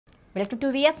Welcome to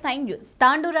VS9 news.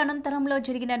 Tandur అనంతరంలో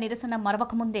జరిగిన నిరసన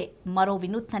మరవక ముందే మరో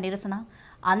వినూత్న నిరసన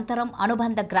అంతరం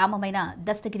అనుబంధ గ్రామమైన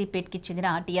దస్తగిరిపేట్కి చెందిన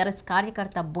టీఆర్ఎస్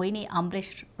కార్యకర్త బోయిని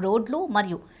అమరేష్ రోడ్లు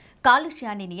మరియు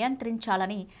కాలుష్యాన్ని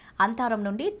నియంత్రించాలని అంతరం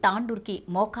నుండి తాండూరుకి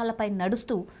మోకాళ్లపై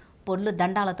నడుస్తూ పొర్లు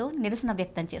దండాలతో నిరసన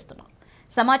వ్యక్తం చేస్తున్నారు.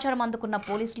 సమాచారం అందుకున్న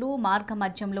పోలీసులు మార్గ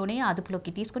మధ్యంలోనే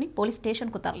అదుపులోకి తీసుకుని పోలీస్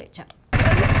స్టేషన్కు తరలించారు.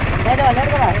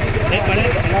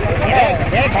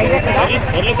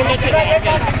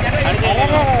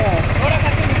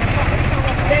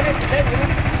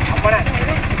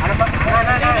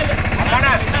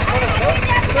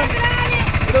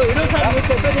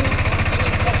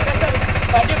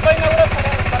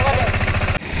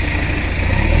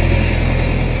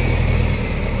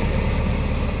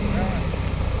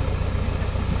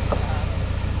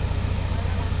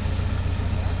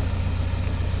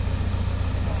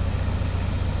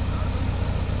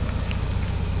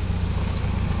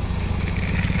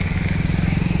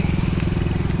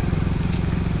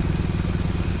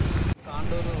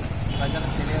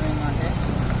 ప్రజలకు తెలియదేమంటే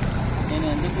నేను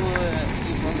ఎందుకు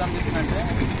ఈ ప్రోగ్రామ్ చేసినంటే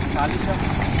కాలుష్యం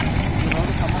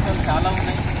ఈరోజు సమస్యలు చాలా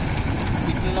ఉన్నాయి.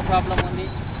 కిడ్నీల ప్రాబ్లం ఉంది,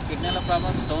 కిడ్నీల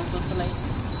ప్రాబ్లమ్ స్టోన్స్ వస్తున్నాయి,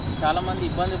 చాలామంది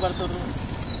ఇబ్బంది పడుతుర్రు,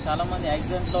 చాలామంది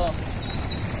యాక్సిడెంట్లో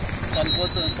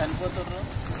చనిపోతుర్రు.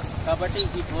 కాబట్టి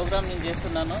ఈ ప్రోగ్రామ్ నేను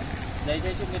చేస్తున్నాను.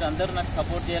 దయచేసి మీరు అందరూ నాకు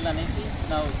సపోర్ట్ చేయాలనేసి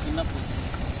నా చిన్నప్పుడు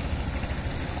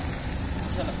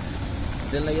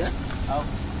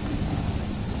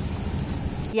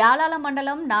యాలాల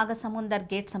మండలం నాగసముందర్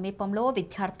గేట్ సమీపంలో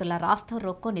విద్యార్థుల రాస్తా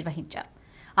రోకో నిర్వహించారు.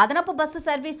 అదనపు బస్సు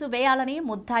సర్వీసు వేయాలని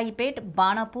ముద్దాయిపేట్,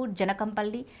 బాణాపూర్,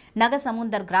 జనకంపల్లి,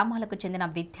 నగసముందర్ గ్రామాలకు చెందిన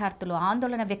విద్యార్థులు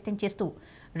ఆందోళన వ్యక్తం చేస్తూ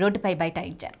రోడ్డుపై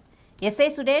బైఠాయించారు. ఎస్ఐ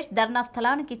సురేష్ ధర్నా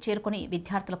స్థలానికి చేరుకుని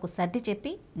విద్యార్థులకు సర్ది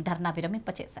చెప్పి ధర్నా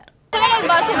విరమింపచేశారు.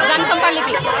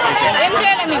 ఏం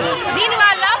చేయలేము మేము,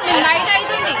 దీనివల్ల మేము నైట్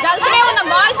అవుతుంది గర్ల్స్నే ఉన్నాం,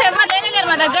 బాయ్స్ ఎవరు లేనేలేరు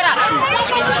మా దగ్గర.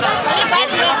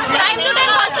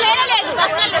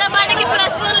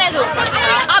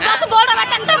 ఆ బస్సు బోర్డు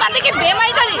బట్టి ఎంత మందికి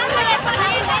భయమవుతుంది.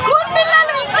 స్కూల్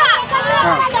పిల్లలు ఇంకా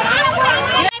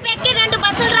పెట్టి 2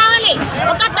 బస్సులు రావాలి,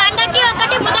 ఒక దండకి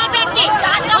ఒకటి ముదాయిపేట్కి.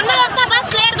 ఉన్న ఒక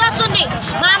బస్ లేట్గా వస్తుంది.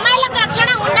 మా అమ్మాయిలకు రక్షణ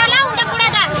ఉండాలా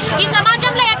ఉండకూడదా? ఈ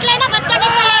సమాజంలో ఎట్లయినా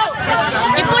బతకనిస్తలేరు.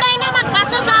 ఇప్పుడైనా మాకు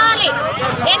బస్సులు కావాలి.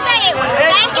 ఎంత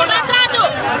టైంకి బస్ రాదు,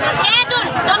 చేయదు.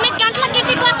 9 గంటలకు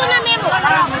ఇంటికి పోతున్నాం మేము.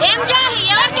 ఏం చేయాలి?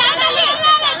 ఎవరు చేయాలి?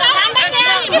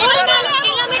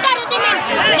 కిలోమీటర్ ఉంది మేము.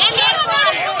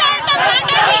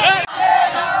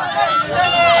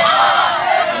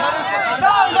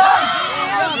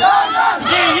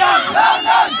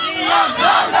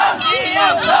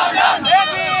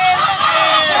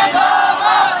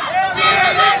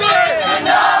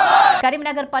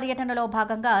 కరీంనగర్ పర్యటనలో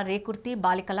భాగంగా రేకుర్తి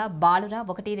బాలికల బాలుర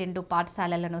 1-2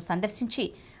 పాఠశాలలను సందర్శించి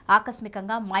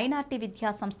ఆకస్మికంగా మైనార్టీ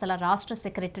విద్యా సంస్థల రాష్ట్ర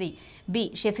సెక్రటరీ బి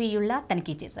షఫీయుల్లా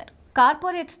తనిఖీ చేశారు.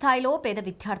 కార్పొరేట్ స్థాయిలో పేద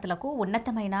విద్యార్థులకు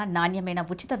ఉన్నతమైన నాణ్యమైన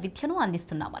ఉచిత విద్యను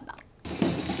అందిస్తున్నామన్నారు.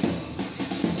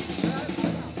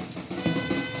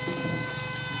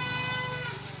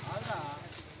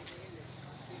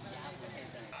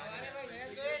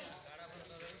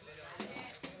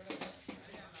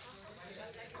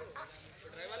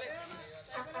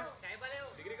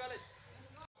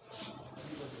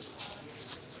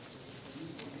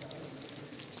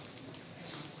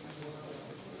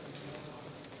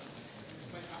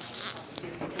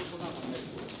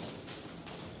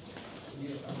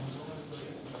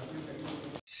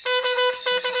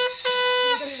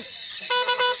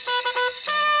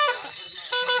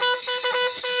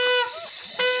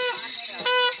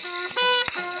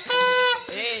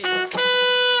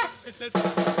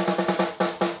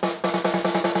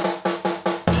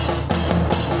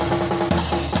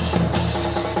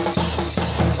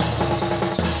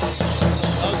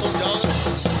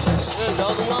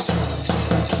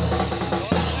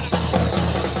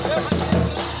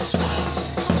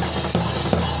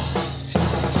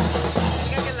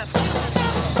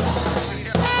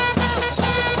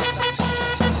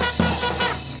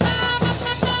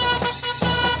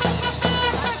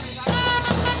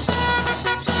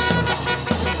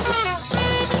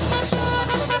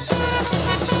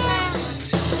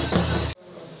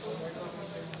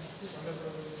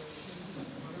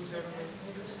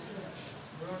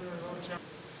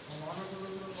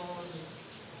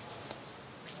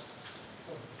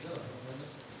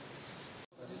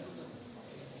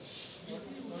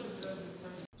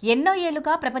 ఎన్నో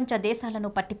ఏళ్లుగా ప్రపంచ దేశాలను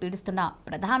పట్టి పీడిస్తున్న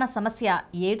ప్రధాన సమస్య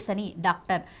ఎయిడ్స్ అని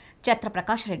డాక్టర్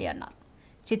ఛత్రప్రకాష్ రెడ్డి అన్నారు.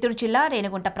 చిత్తూరు జిల్లా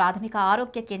రేణిగుంట ప్రాథమిక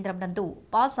ఆరోగ్య కేంద్రం నందు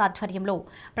పాస్ ఆధ్వర్యంలో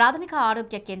ప్రాథమిక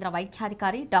ఆరోగ్య కేంద్ర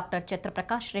వైద్యాధికారి డాక్టర్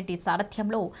ఛత్రప్రకాష్ రెడ్డి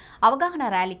సారథ్యంలో అవగాహన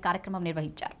ర్యాలీ కార్యక్రమం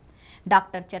నిర్వహించారు.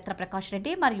 డాక్టర్ చత్రప్రకాష్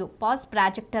రెడ్డి మరియు పాస్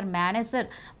ప్రాజెక్టర్ మేనేజర్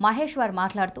మహేశ్వర్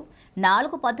మాట్లాడుతూ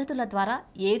 4 పద్ధతుల ద్వారా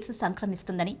ఎయిడ్స్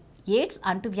సంక్రమిస్తుందని, ఎయిడ్స్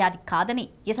అంటువ్యాధి కాదని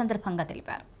ఈ సందర్భంగా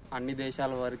తెలిపారు. అన్ని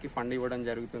దేశాల వారికి ఫండ్ ఇవ్వడం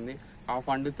జరుగుతుంది. ఆ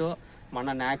ఫండ్తో మన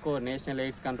నాకో నేషనల్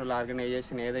ఎయిడ్స్ కంట్రోల్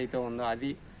ఆర్గనైజేషన్ ఏదైతే ఉందో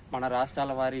అది మన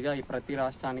రాష్ట్రాల వారీగా ఈ ప్రతి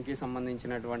రాష్ట్రానికి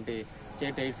సంబంధించినటువంటి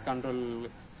స్టేట్ ఎయిడ్స్ కంట్రోల్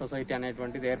సొసైటీ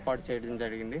అనేటువంటిది ఏర్పాటు చేయడం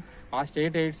జరిగింది. ఆ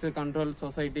స్టేట్ ఎయిడ్స్ కంట్రోల్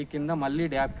సొసైటీ కింద మళ్ళీ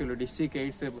డ్యాప్క్యూలు డిస్ట్రిక్ట్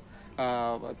ఎయిడ్స్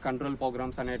కంట్రోల్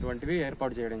ప్రోగ్రామ్స్ అనేటువంటివి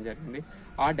ఏర్పాటు చేయడం జరిగింది.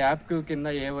 ఆ డ్యాప్క్యూ కింద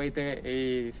ఏవైతే ఈ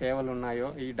సేవలు ఉన్నాయో,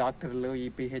 ఈ డాక్టర్లు, ఈ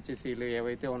పిహెచ్సిలు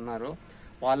ఏవైతే ఉన్నారో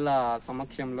వాళ్ళ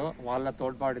సమక్షంలో, వాళ్ళ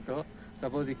తోడ్పాటుతో,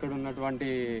 సపోజ్ ఇక్కడ ఉన్నటువంటి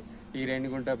ఈ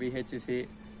రేణిగుంట పిహెచ్సి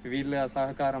వీళ్ళ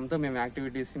సహకారంతో మేము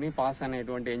యాక్టివిటీస్ని పాస్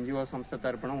అనేటువంటి ఎన్జిఓ సంస్థ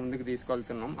తరపున ముందుకు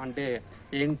తీసుకెళ్తున్నాం. అంటే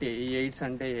ఏంటి ఈ ఎయిడ్స్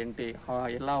అంటే ఏంటి,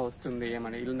 ఎలా వస్తుంది,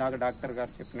 ఏమని ఇందాక డాక్టర్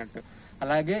గారు చెప్పినట్టు.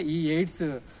 అలాగే ఈ ఎయిడ్స్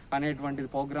అనేటువంటి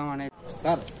ప్రోగ్రామ్ అనే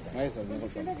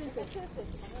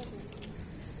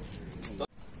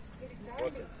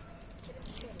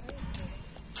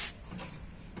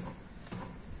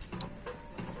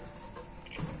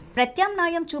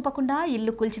ప్రత్యామ్నాయం చూపకుండా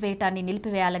ఇల్లు కూల్చివేయటాన్ని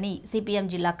నిలిపివేయాలని సిపిఎం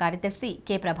జిల్లా కార్యదర్శి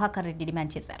కె ప్రభాకర్ రెడ్డి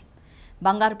డిమాండ్ చేశారు.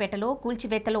 బంగారుపేటలో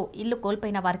కూల్చివేతలో ఇల్లు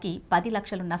కోల్పోయిన వారికి 10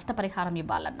 లక్షలు నష్టపరిహారం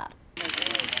ఇవ్వాలన్నారు.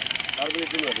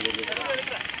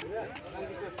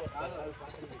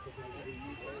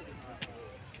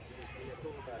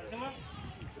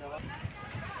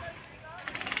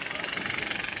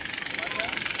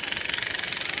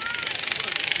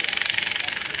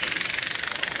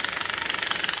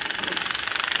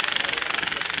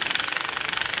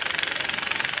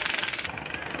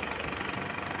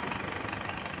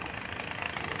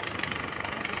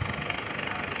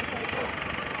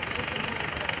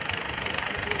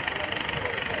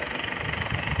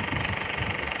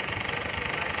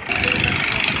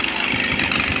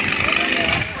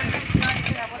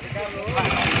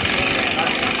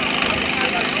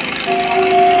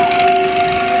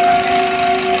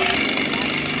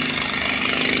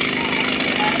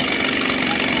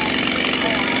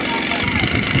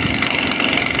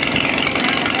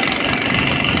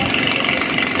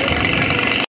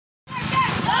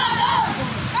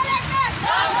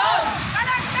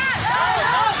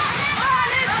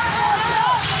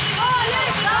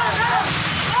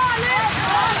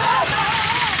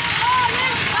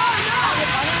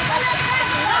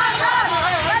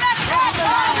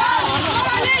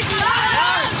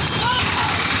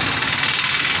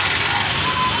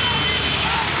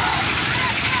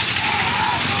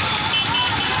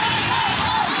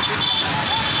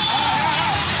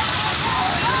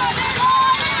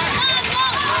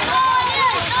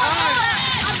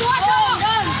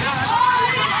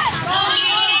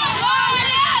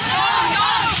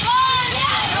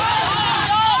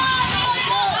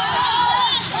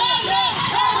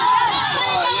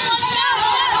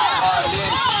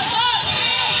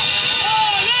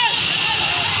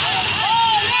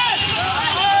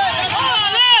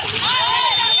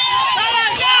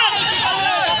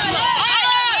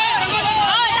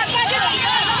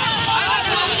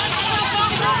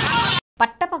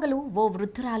 పట్టపగలు ఓ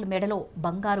వృద్ధురాలు మెడలో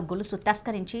బంగారు గొలుసు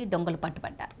తస్కరించి దొంగలు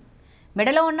పట్టుబడ్డారు.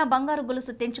 మెడలో ఉన్న బంగారు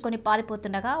గొలుసు తెంచుకొని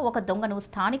పారిపోతుండగా ఒక దొంగను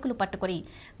స్థానికులు పట్టుకొని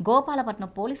గోపాలపట్నం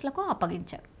పోలీసులకు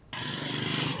అప్పగించారు.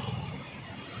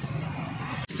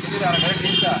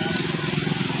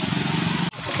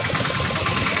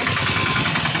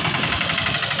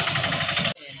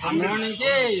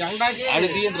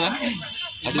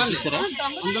 అందులో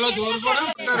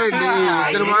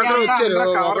ఇద్దరు మాత్రం వచ్చారు.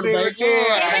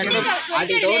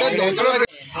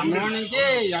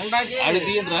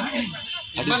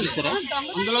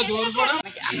 అందులో జోరు కూడా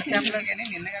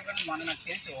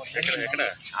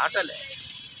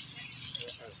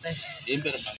ఏం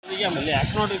పేరు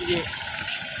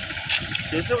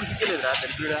చేసేప్పుడు సిక్కలేదురా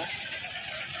తెలిపిడా.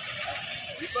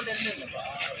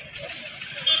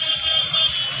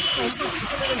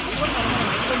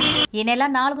 ఈ నెల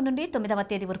 4 నుండి 9వ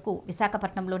తేదీ వరకు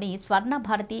విశాఖపట్నంలోని స్వర్ణ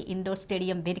భారతి ఇండోర్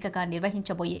స్టేడియం వేదికగా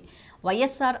నిర్వహించబోయే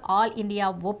YSR all India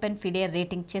open FIDE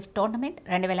rating chess tournament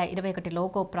 2021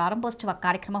 logo ప్రారంభోత్సవ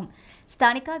కార్యక్రమం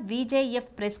స్థానిక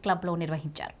విజేఎఫ్ ప్రెస్ క్లబ్లో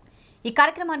నిర్వహించారు. ఈ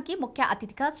కార్యక్రమానికి ముఖ్య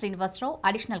అతిథిగా Srinivasarao,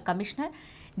 additional commissioner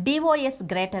DOS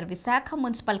greater Visakha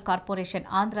municipal corporation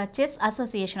Andhra chess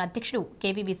association అధ్యక్షుడు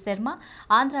KVV Sharma,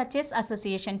 Andhra chess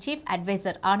association chief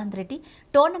advisor Anand Reddy,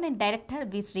 tournament director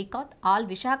వి శ్రీకాంత్, ఆల్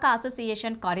విశాఖ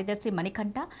అసోసియేషన్ కార్యదర్శి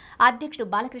మణికంఠ, అధ్యక్షుడు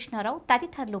బాలకృష్ణారావు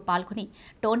తదితరులు పాల్గొని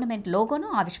టోర్నమెంట్ లోగోను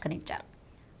ఆవిష్కరించారు.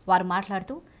 వారు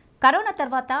మాట్లాడుతూ కరోనా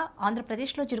తర్వాత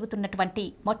ఆంధ్రప్రదేశ్లో జరుగుతున్నటువంటి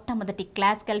మొట్టమొదటి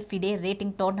క్లాసికల్ ఫిడే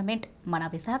రేటింగ్ టోర్నమెంట్ మన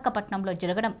విశాఖపట్నంలో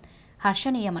జరగడం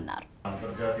హర్షణీయమన్నారు.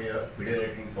 అంతర్జాతీయ ఫిడే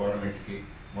రేటింగ్ టోర్నమెంట్కి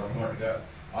మొట్టమొదటిగా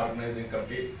organising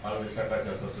committee all Visakha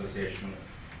chess association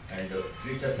and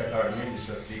Shri chess academy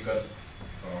mister Srikar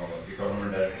ఈ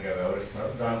టోర్నమెంట్ డైరెక్టర్గా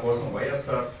వ్యవహరిస్తున్నారు. దానికోసం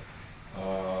వైఎస్ఆర్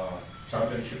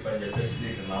ఛాంపియన్షిప్ అని చెప్పేసి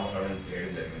దీనికి నామకరణం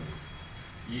చేయడం జరిగింది.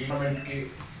 ఈ టోర్నమెంట్కి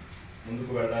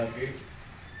ముందుకు వెళ్ళడానికి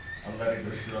అందరి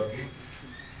దృష్టిలోకి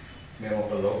మేము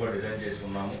ఒక లోగో డిజైన్ చేసి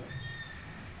ఉన్నాము.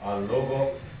 ఆ లోగో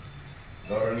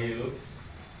గౌరవనీయులు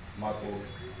మాకు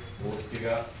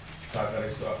పూర్తిగా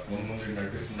సహకరిస్తూ ముందు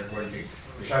నడిపిస్తున్నటువంటి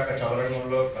విశాఖ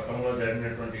చదరంగంలో గతంలో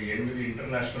జరిగినటువంటి 8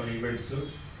 ఇంటర్నేషనల్ ఈవెంట్స్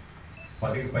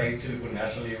 10కి పైచిలకు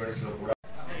నేషనల్ ఈవెంట్స్లో కూడా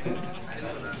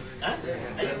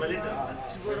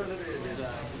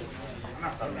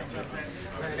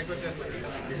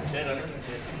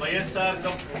YSR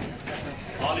cup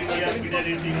all India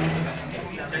Fidelity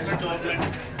chess tournament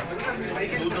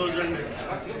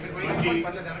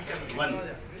 2021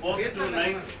 4th to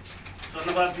 9th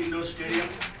Swarna Bharat indoor stadium.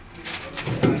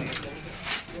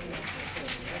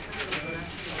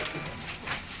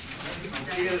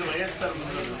 YSR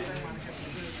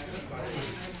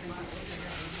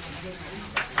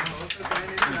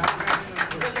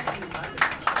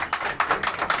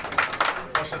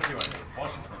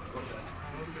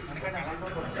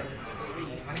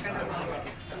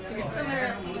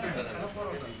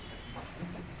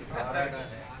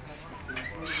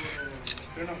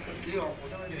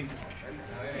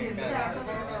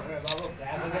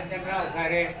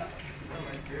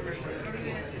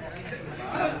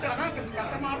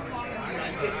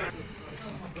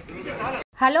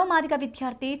hello Madiga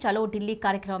విద్యార్థి చలో ఢిల్లీ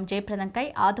కార్యక్రమం జయప్రదంకై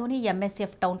Adoni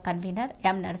MSF town convener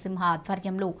M Narasimha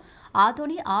ఆధ్వర్యంలో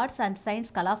ఆదోని ఆర్ట్స్ అండ్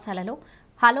సైన్స్ కళాశాలలో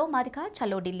హలో మాదిగ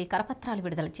చలో ఢిల్లీ కరపత్రాలు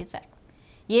విడుదల చేశారు.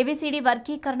 ఏబిసిడి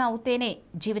వర్గీకరణ అవుతేనే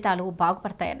జీవితాలు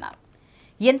బాగుపడతాయన్నారు.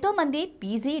 ఎంతోమంది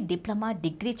పీజీ, డిప్లొమా,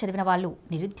 డిగ్రీ చదివిన వాళ్ళు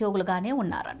నిరుద్యోగులుగానే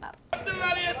ఉన్నారన్నారు.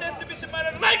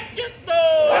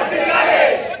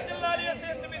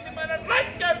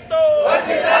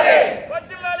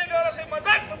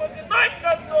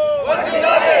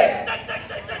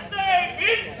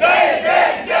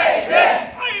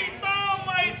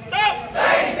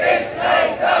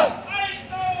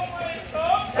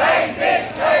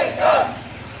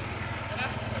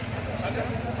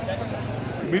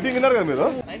 మీటింగ్ విన్నారు కదా మీరు?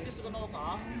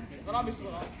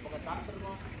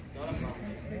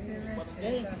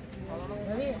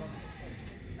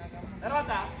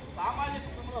 తర్వాత సామాజిక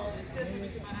కుటుంబంలో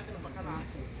ఎస్ఎస్బిసి మైనార్టీల పక్కన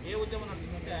ఏ ఉద్యమం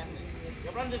నడుస్తుంటే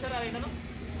ఎప్పుడైనా చూసారా? అయినను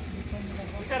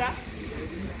చూసారా?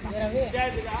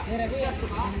 విద్యార్థిగా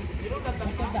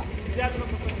విద్యార్థుల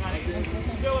కోసం కానీ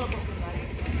ఉద్యోగుల కోసం కానీ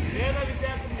పేద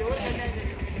విద్యార్థులు ఎవరికి అన్యాయం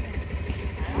జరిగింది?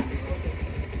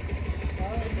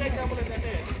 ఎగ్జాంపుల్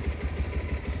ఏంటంటే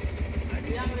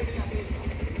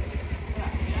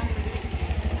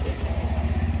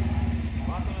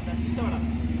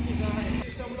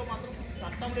విషయంలో మాత్రం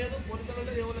చట్టం లేదు, పోలీసులు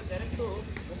లేదు, ఎవరు డైరెక్ట్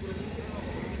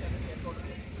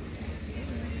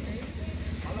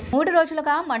 3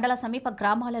 రోజులుగా మండల సమీప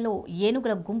గ్రామాలలో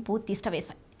ఏనుగుల గుంపు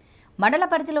తిష్టవేశాయి. మండల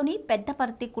పరిధిలోని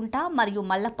పెద్దపర్తికుంట మరియు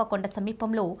మల్లప్పకొండ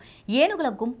సమీపంలో ఏనుగుల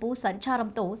గుంపు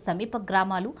సంచారంతో సమీప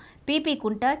గ్రామాలు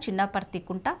పీపీకుంట,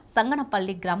 చిన్నపర్తికుంట,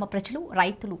 సంగనపల్లి గ్రామ ప్రజలు,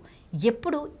 రైతులు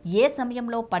ఎప్పుడు ఏ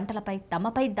సమయంలో పంటలపై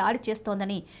తమపై దాడి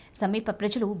చేస్తోందని సమీప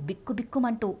ప్రజలు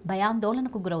బిక్కుబిక్కుమంటూ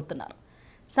భయాందోళనకు గురవుతున్నారు.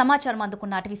 సమాచారం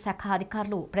అందుకున్న అటవీ శాఖ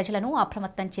అధికారులు ప్రజలను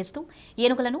అప్రమత్తం చేస్తూ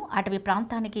ఏనుగులను అటవీ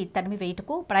ప్రాంతానికి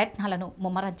తరిమివేయుటకు ప్రయత్నాలను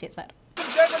ముమ్మరం చేశారు.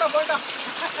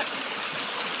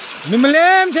 మిమ్మల్ని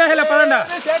ఏం చేయలే పదండ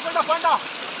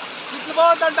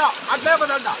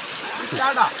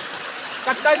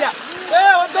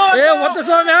వద్దు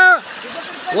స్వామి,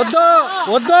 వద్దు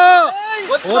వద్దు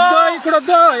వద్దు, ఇక్కడ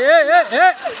వద్దు,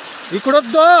 ఇక్కడ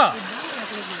వద్దు.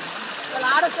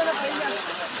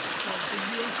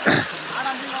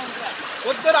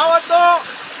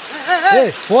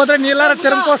 పోతే నీళ్ళారా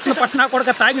తిరగకొస్తున్న పట్నా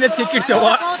కొడుక తాగినెత్తి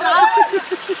ఎక్కిడ్చావా?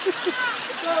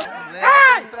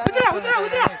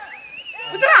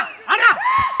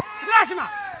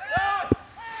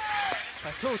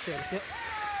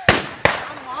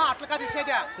 అట్లా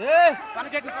తీసేదే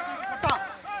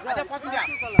అదే పోతుంది.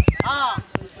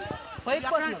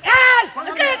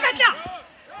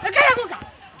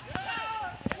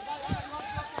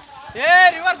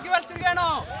 రివర్స్ గివర్స్ తిరిగాను.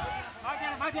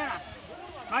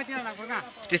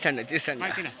 తీసండి తీసండి.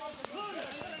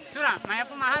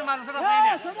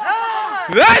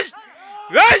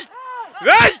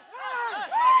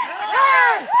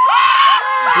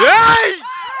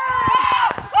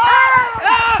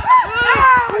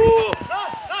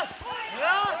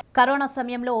 కరోనా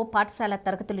సమయంలో పాఠశాల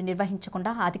తరగతులు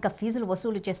నిర్వహించకుండా అధిక ఫీజులు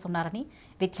వసూలు చేస్తున్నారని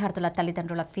విద్యార్థుల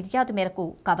తల్లిదండ్రుల ఫిర్యాదు మేరకు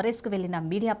కవరేజ్కు వెళ్లిన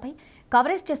మీడియాపై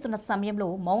కవరేజ్ చేస్తున్న సమయంలో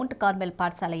మౌంట్ కార్మెల్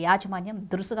పాఠశాల యాజమాన్యం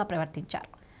దురుసుగా ప్రవర్తించారు.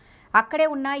 అక్కడే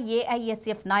ఉన్న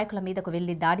ఏఐఎస్ఎఫ్ నాయకుల మీదకు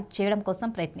వెళ్లి దాడి చేయడం కోసం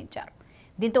ప్రయత్నించారు.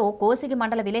 దీంతో కోసిగి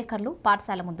మండల విలేకరులు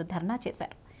పాఠశాల ముందు ధర్నా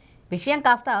చేశారు. విషయం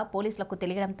కాస్త పోలీసులకు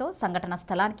తెలియడంతో సంఘటన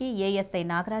స్థలానికి ఏఎస్ఐ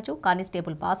నాగరాజు,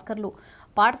 కానిస్టేబుల్ భాస్కర్లు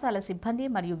పాఠశాల సిబ్బంది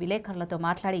మరియు విలేకరులతో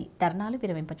మాట్లాడి ధర్నాలు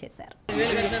విరమింపచేశారు.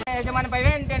 యజమానిపై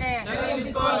వెంటనే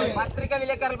పత్రికా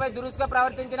విలేకరులపై దురుసుగా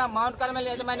ప్రవర్తించిన మౌంట్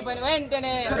కార్మెల్ యజమానిపై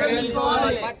వెంటనే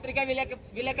పత్రికా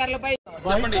విలేకరులపై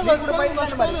చర్యలు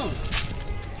తీసుకోవాలి.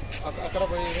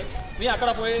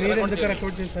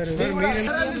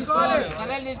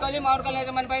 మౌంట్ కార్మెల్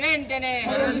యజమానిపై వెంటనే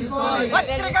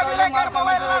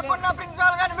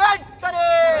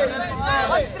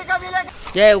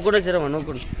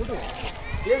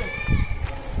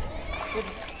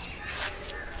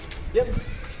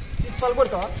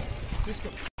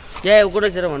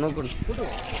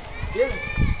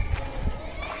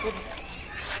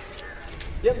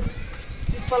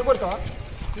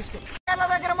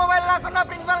దగ్గర మొబైల్ నాకున్న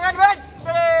ప్రిన్సిపల్ గాని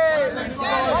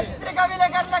పత్రికా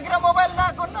విలేకరుల దగ్గర మొబైల్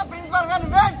నాకున్న ప్రిన్సిపల్ గాని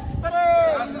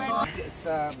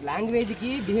లాంగ్వేజ్ కి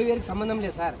బిహేవియర్ కి సంబంధం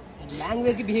లేదు సార్.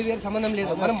 లాంగ్వేజ్ కి బిహేవియర్ సంబంధం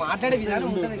లేదు, మనం మాట్లాడే విధానం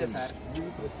ఉంటుంది కదా సార్.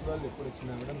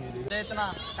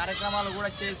 కార్యక్రమాలు కూడా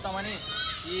చేస్తామని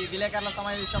ఈ విలేకరుల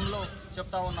సమావేశంలో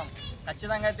చెప్తా ఉన్నాం.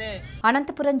 ఖచ్చితంగా అయితే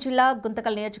అనంతపురం జిల్లా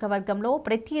గుంతకల్ నియోజకవర్గంలో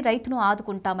ప్రతి రైతును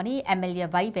ఆదుకుంటామని ఎమ్మెల్యే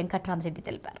వై వెంకట్రామరెడ్డి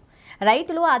తెలిపారు.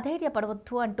 రైతులు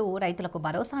అధైర్యపడవద్దు అంటూ రైతులకు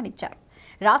భరోసానిచ్చారు.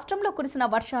 రాష్ట్రంలో కురిసిన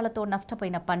వర్షాలతో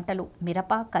నష్టపోయిన పంటలు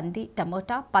మిరప, కంది,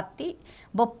 టమోటా, పత్తి,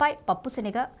 బొప్పాయి,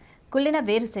 పప్పుశెనగ, కుళ్ళిన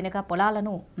వేరుశెనగ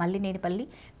పొలాలను మల్లినేనిపల్లి,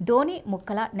 ధోని,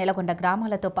 ముక్కల, నెలగొండ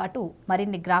గ్రామాలతో పాటు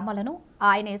మరిన్ని గ్రామాలను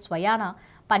ఆయనే స్వయాన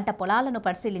పంట పొలాలను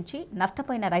పరిశీలించి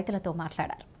నష్టపోయిన రైతులతో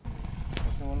మాట్లాడారు.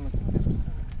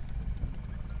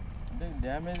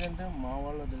 డ్యామేజ్ అంటే మా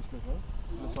వాళ్ళ దృష్టిలో సార్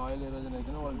ఇట్లా సాయిల్ ఎరోజన్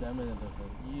అయితేనే వాళ్ళు డ్యామేజ్ అంటారు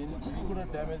సార్. ఇది కూడా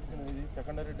డ్యామేజ్ కింద, ఇది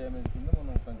సెకండరీ డ్యామేజ్ కింద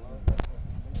మనం లేదు.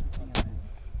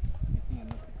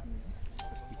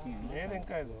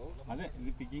 ఇంకా అదే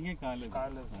ఇది పికింగే కాలేదు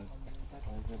సార్.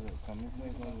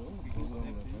 కమిషనర్ గారు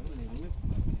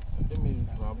అంటే మీరు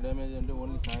క్రాప్ డ్యామేజ్ అంటే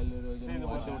ఓన్లీ సాయిల్ ఎరోజన్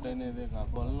వాష్అవుట్ అనేది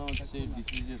కాదు, వలన వచ్చే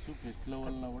డిసీజెస్ పెస్ట్ల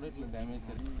వలన కూడా ఇట్లా డ్యామేజ్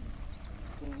జరిగి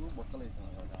పురుగు బొక్కలు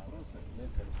అవుతున్నాయి.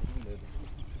 పురుగు లేదు,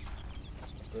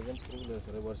 ప్రజెంట్ పురుగు లేదు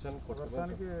సార్. వర్షానికి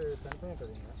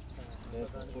చనిపోయింటుంది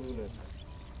పురుగు లేదు సార్.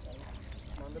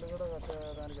 మందులు కూడా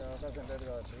దానికి అవకాశం లేదు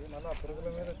కాబట్టి మళ్ళీ ఆ పురుగుల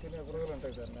మీద తినే పురుగులు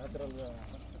ఉంటాయి సార్. న్యాచురల్గా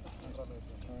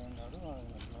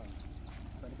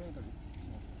చనిపోయింటుంది.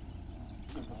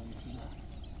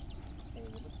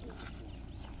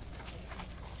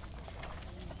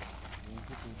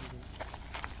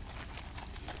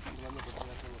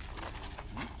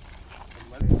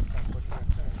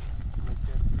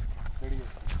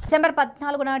 డిసెంబర్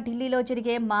 14న ఢిల్లీలో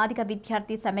జరిగే మాదిగ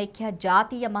విద్యార్థి సమైక్య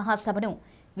జాతీయ మహాసభను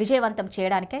విజయవంతం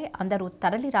చేయడానికై అందరూ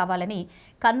తరలి రావాలని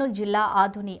కర్నూలు జిల్లా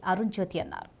ఆధుని అరుణ్ జ్యోతి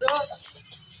అన్నారు.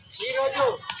 ఈరోజు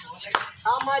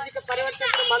సామాజిక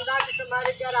పరివర్తన మందాకి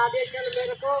సుమారి గారి ఆదేశాల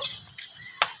మేరకు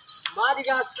మాదిగ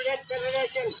స్టూడెంట్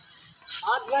ఫెడరేషన్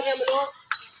ఆధ్వర్యంలో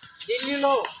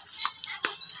ఢిల్లీలో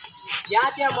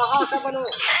జాతీయ మహాసభను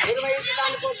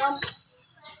నిర్వహించడానికి కోసం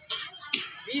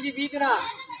వీధి వీధిన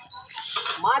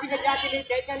మాదిగ జాతిని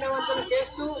చైతన్యవంతులు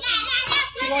చేస్తూ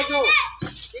ఈరోజు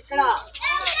ఇక్కడ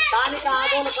స్థానిక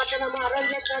ఆదోని పట్టణం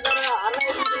అరంజేట్ నగర్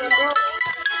 65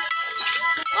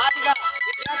 మాదిగ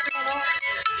విద్యార్థులను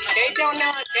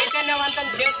చైతన్యవంతం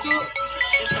చేస్తూ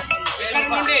ఇక్కడ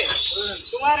నుండి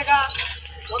సుమారుగా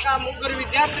ఒక 3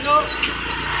 విద్యార్థులు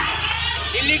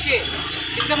ఢిల్లీకి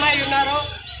సిద్ధమై ఉన్నారు.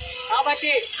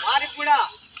 కాబట్టి వారికి కూడా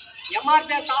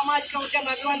ఎంఆర్పీఎస్ సామాజిక ఉద్యమ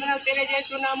అభివందనలు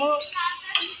తెలియజేస్తున్నాము.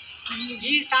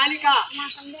 ఈ స్థానిక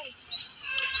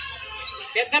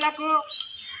పెద్దలకు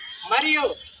మరియు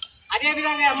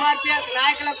అదేవిధంగా ఎంఆర్పీఎస్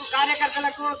నాయకులకు,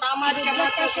 కార్యకర్తలకు సామాజిక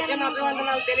ఎంఆర్పీఎస్ ఉద్యమ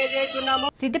అభివందనలు తెలియజేస్తున్నాము.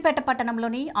 సిద్దిపేట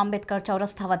పట్టణంలోని అంబేద్కర్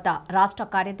చౌరస్తా వద్ద రాష్ట్ర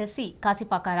కార్యదర్శి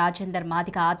కాశీపాక రాజేందర్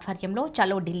మాదిగ ఆధ్వర్యంలో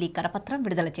చలో ఢిల్లీ కరపత్రం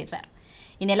విడుదల చేశారు.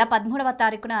 ఈ నెల 13వ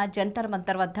తారీఖున జంతర్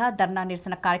మంతర్ వద్ద ధర్నా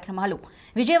నిరసన కార్యక్రమాలు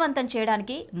విజయవంతం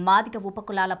చేయడానికి మాదిగ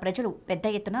ఉపకులాల ప్రజలు పెద్ద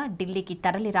ఎత్తున ఢిల్లీకి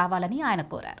తరలి రావాలని ఆయన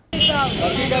కోరారు.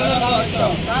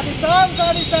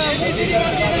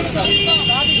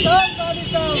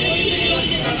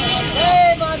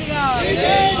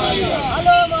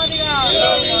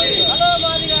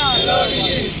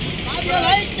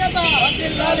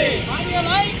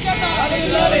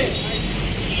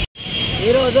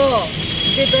 ఈరోజు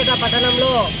సిద్దిపేట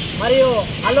పట్టణంలో మరియు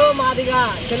హలో మాదిగా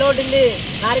చలో ఢిల్లీ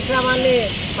కార్యక్రమాన్ని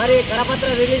మరి కరపత్ర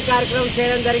రిలీజ్ కార్యక్రమం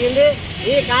చేయడం జరిగింది.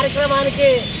 ఈ కార్యక్రమానికి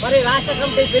మరి రాష్ట్ర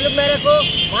కమిటీ పిలుపు మేరకు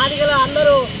మాదిగల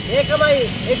అందరూ ఏకమై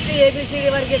ఎస్సీ ఏబిసిడి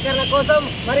వర్గీకరణ కోసం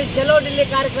మరి చలో ఢిల్లీ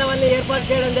కార్యక్రమాన్ని ఏర్పాటు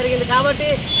చేయడం జరిగింది. కాబట్టి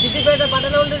సిద్దిపేట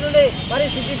పట్టణం నుండి మరి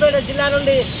సిద్దిపేట జిల్లా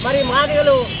నుండి మరి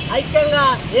మాదిగలు ఐక్యంగా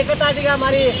ఏకతాటిగా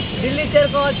మరి ఢిల్లీ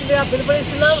చేరుకోవాల్సిందిగా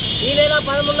పిలుపునిస్తున్నాం. ఈ నెల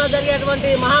 11న జరిగేటువంటి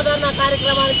మహాధరణ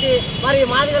కార్యక్రమానికి మరి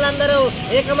మాదిగలందరూ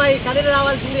ఏకమై కదిలి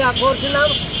రావాల్సిందిగా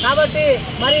కోరుతున్నాం. కాబట్టి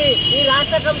మరి ఈ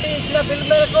రాష్ట్ర కమిటీ ఇచ్చిన పిలుపు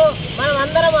మేరకు మనం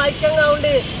అందరం ఐక్యంగా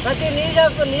ఉండి ప్రతి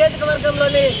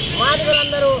నియోజకవర్గంలోని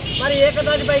మాదిగలందరూ మరి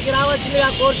ఏకతాటిపైకి రావాల్సిందిగా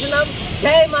కోరుతున్నాం.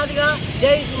 జై మాదిగా,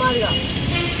 జై మాదిగా.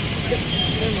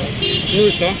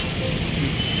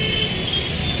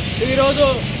 ఈరోజు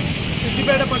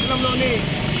సిద్దిపేట పట్టణంలోని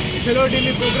చలో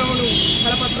ఢిల్లీ ప్రోగ్రామును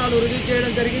కరపత్రాలు రిలీజ్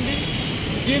చేయడం జరిగింది.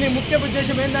 దీని ముఖ్య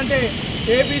ఉద్దేశం ఏంటంటే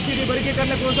ఏబిసిడి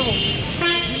వర్గీకరణ కోసం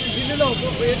ఢిల్లీలో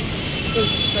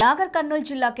నాగర్ కర్నూలు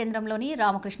జిల్లా కేంద్రంలోని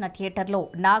రామకృష్ణ థియేటర్లో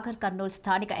నాగర్ కర్నూలు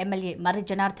స్థానిక MLA Marri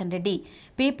Janardhan Reddy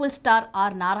people star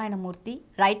are Narayanamurthy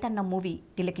రైతన్న మూవీ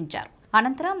తిలకించారు.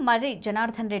 అనంతరం మర్రి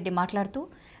జనార్దన్ రెడ్డి మాట్లాడుతూ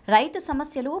రైతు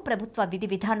సమస్యలు, ప్రభుత్వ విధి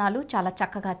విధానాలు చాలా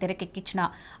చక్కగా తెరకెక్కించిన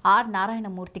ఆర్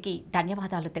నారాయణమూర్తికి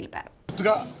ధన్యవాదాలు తెలిపారు.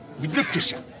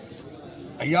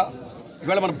 అయ్యా,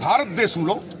 ఇవాళ మన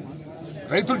భారతదేశంలో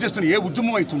రైతులు చేస్తున్న ఏ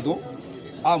ఉద్యమం అవుతుందో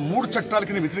ఆ 3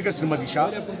 చట్టాలకి వ్యతిరేక సినిమా దిశ,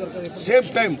 same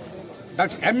time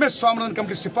doctor MS Swaminathan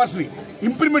committee సిఫార్సుని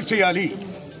implement చేయాలి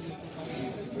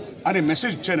అనే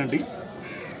మెసేజ్ ఇచ్చానండి.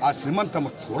 ఆ సినిమాని తమ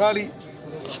చూడాలి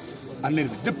అని నేను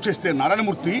విజ్ఞప్తి చేస్తే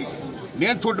నారాయణమూర్తి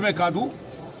నేను చూడటమే కాదు,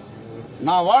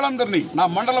 నా వాళ్ళందరినీ, నా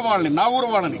మండలం వాళ్ళని, నా ఊరు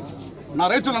వాళ్ళని, నా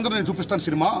రైతులందరూ నేను చూపిస్తాను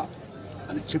సినిమా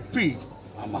అని చెప్పి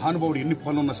ఆ మహానుభావుడు ఎన్ని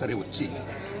పనులున్నా సరే వచ్చి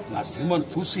నా సినిమాను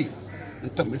చూసి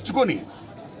ఇంత మెచ్చుకొని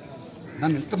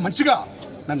నన్ను ఇంత మంచిగా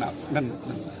నన్ను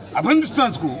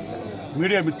అభినందిస్తున్నందుకు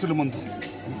మీడియా మిత్రుల ముందు,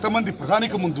 ఇంతమంది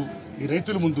ప్రధానిక ముందు, ఈ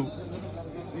రైతుల ముందు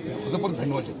హృదయపూర్వక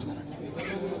ధన్యవాదాలు చెప్తున్నానండి.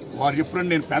 వారు చెప్పినట్టు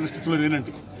నేను పేద స్థితిలో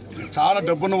లేనండి. నేను చాలా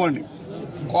డబ్బున్నవాడిని,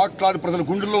 కోట్లాది ప్రజల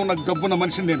గుండెల్లో ఉన్న డబ్బున్న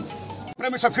మనిషిని నేను.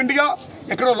 ప్రైమ్ ఆఫ్ ఇండియా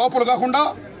ఎక్కడో లోపల కాకుండా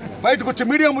బయటకు వచ్చే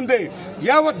మీడియా ముందే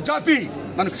యావత్ జాతి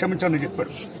నన్ను క్షమించాలని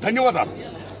చెప్పాడు. ధన్యవాదాలు.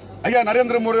 అయ్యా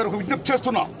నరేంద్ర మోడీ గారు విజ్ఞప్తి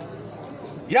చేస్తున్నా,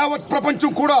 యావత్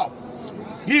ప్రపంచం కూడా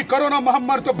ఈ కరోనా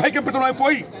మహమ్మారితో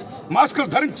భయకంపితమైపోయి మాస్కులు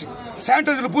ధరించి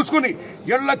శానిటైజర్లు పూసుకొని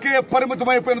ఇళ్లకే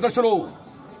పరిమితమైపోయిన దశలో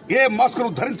ఏ మాస్కులు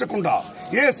ధరించకుండా,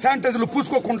 ఏ శానిటైజర్లు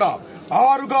పూసుకోకుండా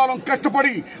 6 కాలం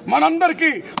కష్టపడి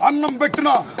మనందరికీ అన్నం పెట్టిన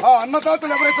ఆ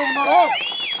అన్నదాతలు ఎవరైతే ఉన్నారో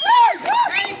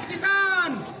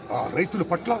ఆ రైతుల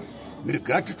పట్ల మీరు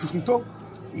గ్రాటిట్యూషన్తో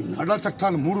ఈ నడల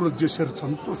చట్టాలు 3 రద్దు చేశారు,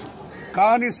 సంతోషం.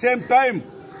 కానీ సేమ్ టైం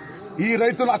ఈ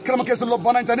రైతులు అక్రమ కేసుల్లో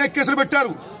బనాయించి అనేక కేసులు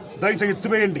పెట్టారు, దయచేసి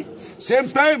ఎత్తివేయండి. సేమ్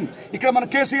టైం ఇక్కడ మన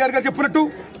కేసీఆర్ గారు చెప్పినట్టు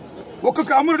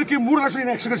ఒక్కొక్క అమరుడికి 3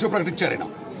 లక్షలు ఎక్స్గ్రేషన్ ప్రకటించారు. ఆయన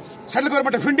సెంట్రల్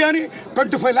గవర్నమెంట్ ఆఫ్ ఇండియాని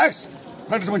 25 lakhs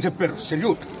ప్రకటించమని చెప్పారు.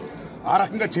 సెల్యూట్. ఆ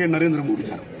రకంగా చేయండి నరేంద్ర మోడీ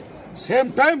గారు. సేమ్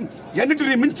టైం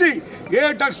ఎన్నిటిని మించి ఏ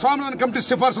డాక్టర్ స్వామినాథన్ కమిటీ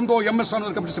సిఫార్సు ఉందో, ఎంఎస్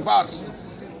స్వామినాథన్ కమిటీ సిఫార్సు,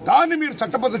 దాన్ని మీరు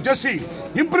చట్టబద్ధ చేసి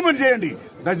ఇంప్లిమెంట్ చేయండి.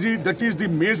 That is the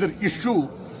major issue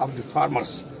of the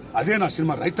farmers. అదే నా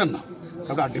సినిమా రైతన్న.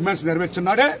 కాబట్టి ఆ డిమాండ్స్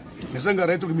నెరవేర్చున్నాడే నిజంగా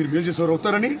రైతులకు మీరు మేలు చేసేవారు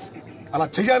అవుతారని, అలా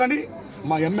చేయాలని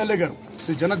మా ఎమ్మెల్యే గారు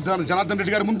శ్రీ జనార్దన్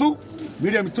రెడ్డి గారి ముందు,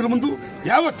 మీడియా మిత్రుల ముందు,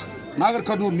 యావత్ నాగర్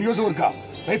కర్నూలు నియోజకవర్గ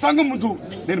రైతాంగం ముందు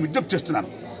నేను విజ్ఞప్తి చేస్తున్నాను.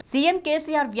 సీఎం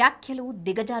కేసీఆర్ వ్యాఖ్యలు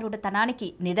దిగజారుడతనానికి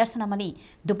నిదర్శనమని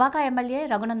దుబాక ఎమ్మెల్యే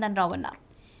రఘునందన్ రావు అన్నారు.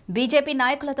 బీజేపీ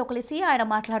నాయకులతో కలిసి ఆయన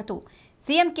మాట్లాడుతూ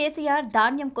సీఎం కేసీఆర్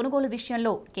ధాన్యం కొనుగోలు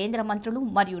విషయంలో కేంద్ర మంత్రులు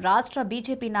మరియు రాష్ట్ర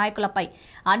బీజేపీ నాయకులపై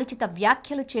అనుచిత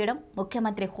వ్యాఖ్యలు చేయడం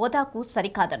ముఖ్యమంత్రి హోదాకు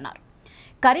సరికాదన్నారు.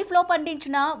 ఖరీఫ్లో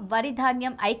పండించిన వరి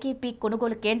ధాన్యం ఐకేపీ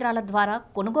కొనుగోలు కేంద్రాల ద్వారా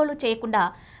కొనుగోలు చేయకుండా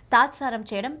తాత్సారం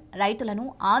చేయడం రైతులను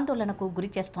ఆందోళనకు గురి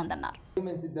చేస్తోందన్నారు.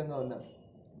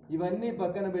 ఇవన్నీ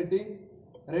పక్కన పెట్టి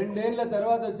 2 ఏళ్ల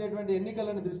తర్వాత వచ్చేటువంటి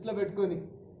ఎన్నికలను దృష్టిలో పెట్టుకొని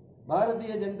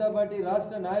భారతీయ జనతా పార్టీ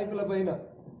రాష్ట్ర నాయకులపైన,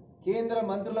 కేంద్ర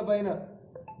మంత్రులపైన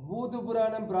బూతు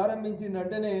పురాణం ప్రారంభించిన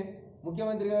వెంటనే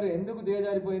ముఖ్యమంత్రి గారు ఎందుకు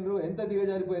దిగజారిపోయినరు, ఎంత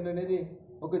దిగజారిపోయినరు అనేది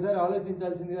ఒకసారి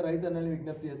ఆలోచించాల్సిందిగా రైతన్నల్ని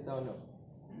విజ్ఞప్తి చేస్తా ఉన్నాం.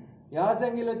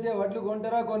 యాసంగిలు వచ్చే వడ్లు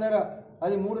కొంటారా కొనరా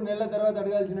అది 3 నెలల తర్వాత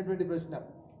అడగాల్సినటువంటి ప్రశ్న.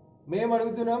 మేము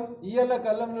అడుగుతున్నాం, ఇయ్యాల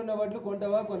కళ్ళంలో ఉన్న వడ్లు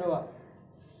కొంటవా కొనవా?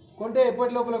 కొంటే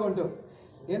ఎప్పటి లోపల కొంటావు?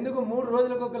 ఎందుకు 3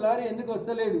 రోజులకు ఒక లారీ ఎందుకు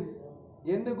వస్తలేదు?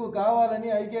 ఎందుకు కావాలని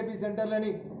ఐకేపీ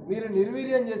సెంటర్లని మీరు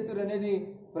నిర్వీర్యం చేస్తున్నారు అనేది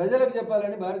ప్రజలకు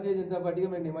చెప్పాలని భారతీయ జనతా పార్టీగా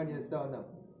మేము డిమాండ్ చేస్తూ ఉన్నాం.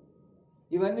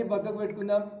 ఇవన్నీ పక్కకు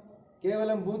పెట్టుకుందాం,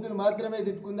 కేవలం బూతులు మాత్రమే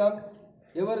తిట్టుకుందాం.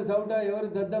 ఎవరు సౌట, ఎవరు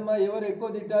దద్దమ్మ, ఎవరు ఎక్కువ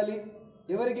తిట్టాలి,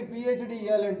 ఎవరికి పిహెచ్డి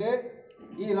ఇవ్వాలంటే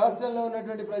ఈ రాష్ట్రంలో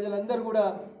ఉన్నటువంటి ప్రజలందరూ కూడా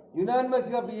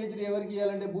యునానిమస్గా పిహెచ్డి ఎవరికి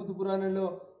ఇవ్వాలంటే బూతు పురాణంలో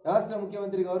రాష్ట్ర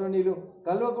ముఖ్యమంత్రి గౌరవనీయులు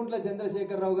కల్వకుంట్ల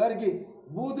చంద్రశేఖరరావు గారికి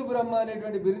బూతు బ్రహ్మ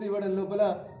అనేటువంటి బిరుదు ఇవ్వడం లోపల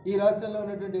ఈ రాష్ట్రంలో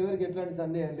ఉన్నటువంటి ఎవరికి ఎట్లాంటి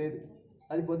సందేహం లేదు.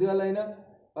 అది పొద్దుగాలైనా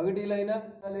పగటిలైనా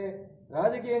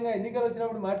రాజకీయంగా ఎన్నికలు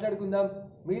వచ్చినప్పుడు మాట్లాడుకుందాం,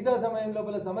 మిగతా సమయం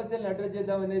లోపల సమస్యలను అడ్రస్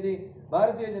చేద్దాం అనేది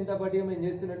భారతీయ జనతా పార్టీగా మేము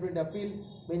చేస్తున్నటువంటి అప్పీల్,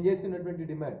 మేము చేస్తున్నటువంటి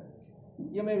డిమాండ్.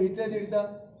 ఇక మేము ఇట్లే తిడతా,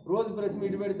 రోజు ప్రెస్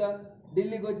మీట్ పెడతా,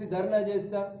 ఢిల్లీకి వచ్చి ధర్నా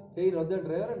చేస్తా, చేయరు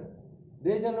వద్దంటారు ఎవరన్నా?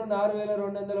 దేశంలో ఉన్న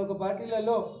 6201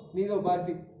 పార్టీలలో నీదో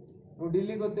పార్టీ. నువ్వు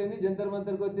ఢిల్లీకి వస్తేంది, జంతర్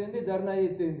మంతర్కి వస్తేంది, ధర్నా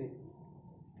చేస్తేంది.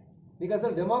 నీకు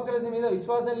అసలు డెమోక్రసీ మీద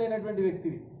విశ్వాసం లేనటువంటి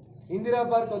వ్యక్తివి. ఇందిరా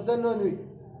పార్క్ వద్దన్నోనివి,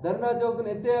 ధర్నా చౌక్ను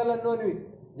ఎత్తేయాలన్నోనివి,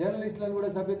 జర్నలిస్టులను కూడా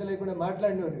సభ్యత లేకుండా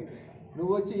మాట్లాడినోనివి.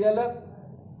 నువ్వు వచ్చి ఇయ్యాలా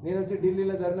నేను వచ్చి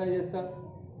ఢిల్లీలో ధర్నా చేస్తా,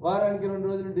 వారానికి 2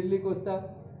 రోజులు ఢిల్లీకి వస్తా,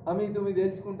 అమీ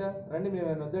తెలుసుకుంటా రండి,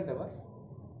 మేమేమైనా వద్దంటావా?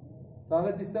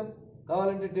 స్వాగతిస్తాం,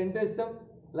 కావాలంటే టెంట్ వేస్తాం,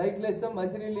 లైట్లు వేస్తాం,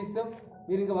 మంచినీళ్ళు ఇస్తాం.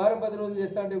 మీరు ఇంకా వారం 10 రోజులు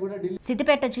చేస్తా అంటే కూడా ఢిల్లీ.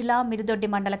 సిద్దిపేట జిల్లా మిరుదొడ్డి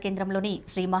మండల కేంద్రంలోని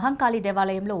శ్రీ మహంకాళి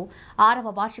దేవాలయంలో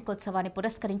 6వ వార్షికోత్సవాన్ని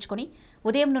పురస్కరించుకుని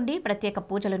ఉదయం నుండి ప్రత్యేక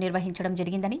పూజలు నిర్వహించడం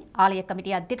జరిగిందని ఆలయ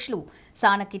కమిటీ అధ్యక్షులు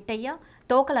సాన కిట్టయ్య,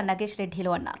 తోకల నగేష్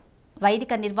రెడ్డిలు అన్నారు.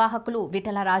 వైదిక నిర్వాహకులు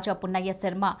విఠలరాజ పున్నయ్య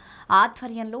శర్మ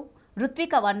ఆధ్వర్యంలో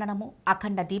ఋత్విక వర్ణనము,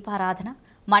 అఖండ దీపారాధన,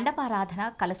 మండపారాధన,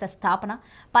 కలశ స్థాపన,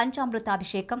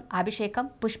 పంచామృతాభిషేకం, అభిషేకం,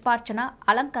 పుష్పార్చన,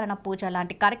 అలంకరణ పూజ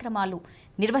లాంటి కార్యక్రమాలు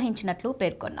నిర్వహించినట్లు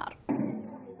పేర్కొన్నారు.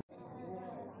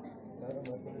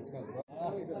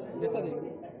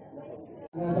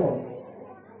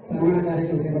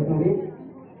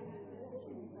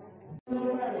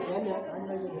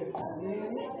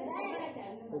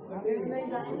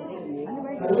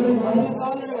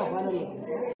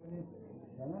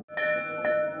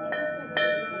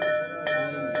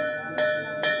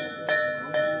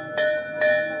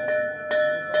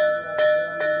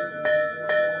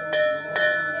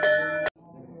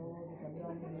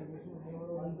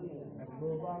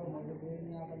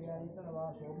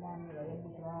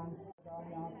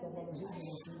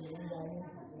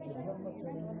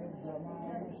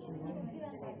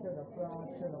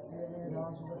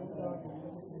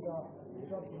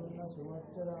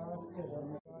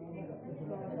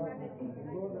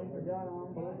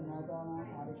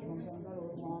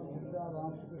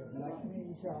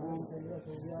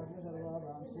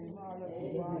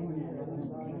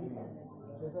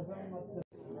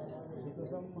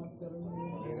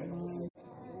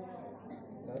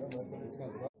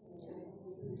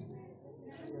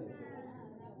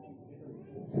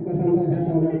 సుఖ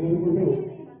సంతోషాలతో కోరుకుంటూ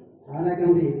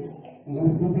ఆలయాన్ని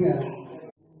మనస్ఫూర్తిగా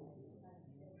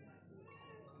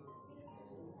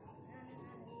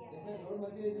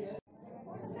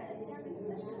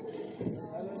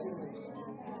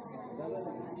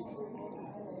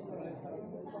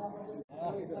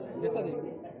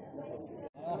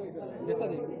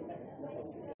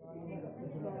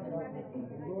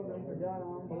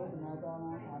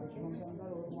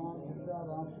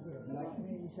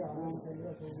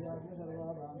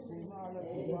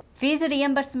ఫీజు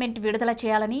రియంబర్స్మెంట్ విడుదల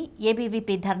చేయాలని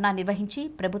ఏబీవీపీ ధర్నా నిర్వహించి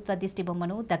ప్రభుత్వ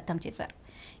దిష్టిబొమ్మను దగ్ధం చేశారు.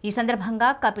 ఈ సందర్భంగా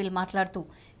కపిల్ మాట్లాడుతూ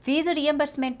ఫీజు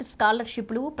రియంబర్స్మెంట్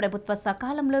స్కాలర్షిప్లు ప్రభుత్వ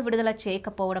సకాలంలో విడుదల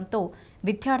చేయకపోవడంతో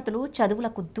విద్యార్థులు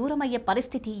చదువులకు దూరమయ్యే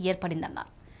పరిస్థితి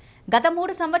ఏర్పడిందన్నారు. గత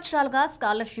 3 సంవత్సరాలుగా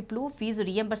స్కాలర్షిప్లు, ఫీజు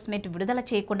రియంబర్స్మెంట్ విడుదల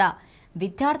చేయకుండా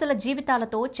విద్యార్థుల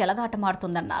జీవితాలతో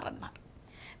చెలగాటమాడుతుందన్నారు.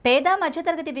 పేద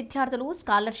మధ్యతరగతి విద్యార్థులు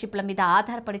స్కాలర్షిప్ల మీద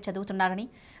ఆధారపడి చదువుతున్నారని,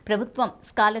 ప్రభుత్వం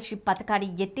స్కాలర్షిప్ పథకాన్ని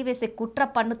ఎత్తివేసే కుట్ర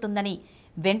పన్నుతుందని,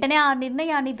 వెంటనే ఆ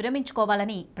నిర్ణయాన్ని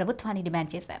విరమించుకోవాలని ప్రభుత్వాన్ని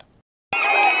డిమాండ్ చేశారు.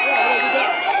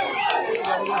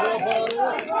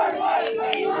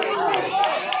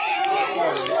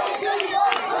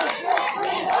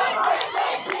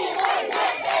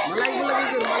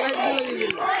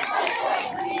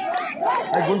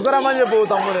 గుంజుకురామని చెప్పు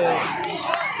తమ్ముడు.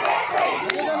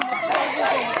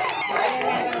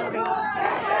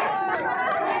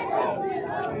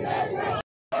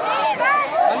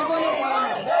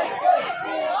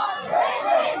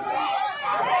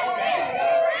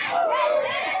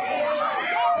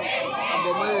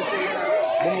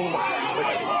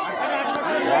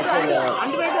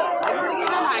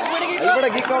 కూడా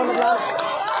గీకా ఉన్నదా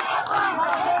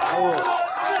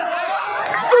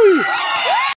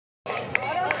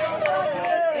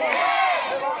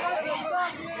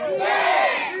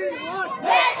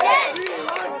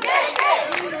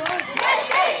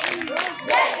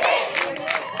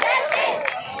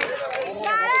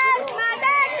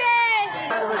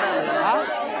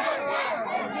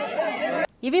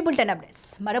ఇవి బులెటిన్ అప్డేట్స్.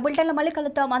 మరో బులెటిన్లో మళ్ళీ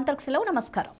కలుద్దాం. అంతకు సెలవు. నమస్కారం.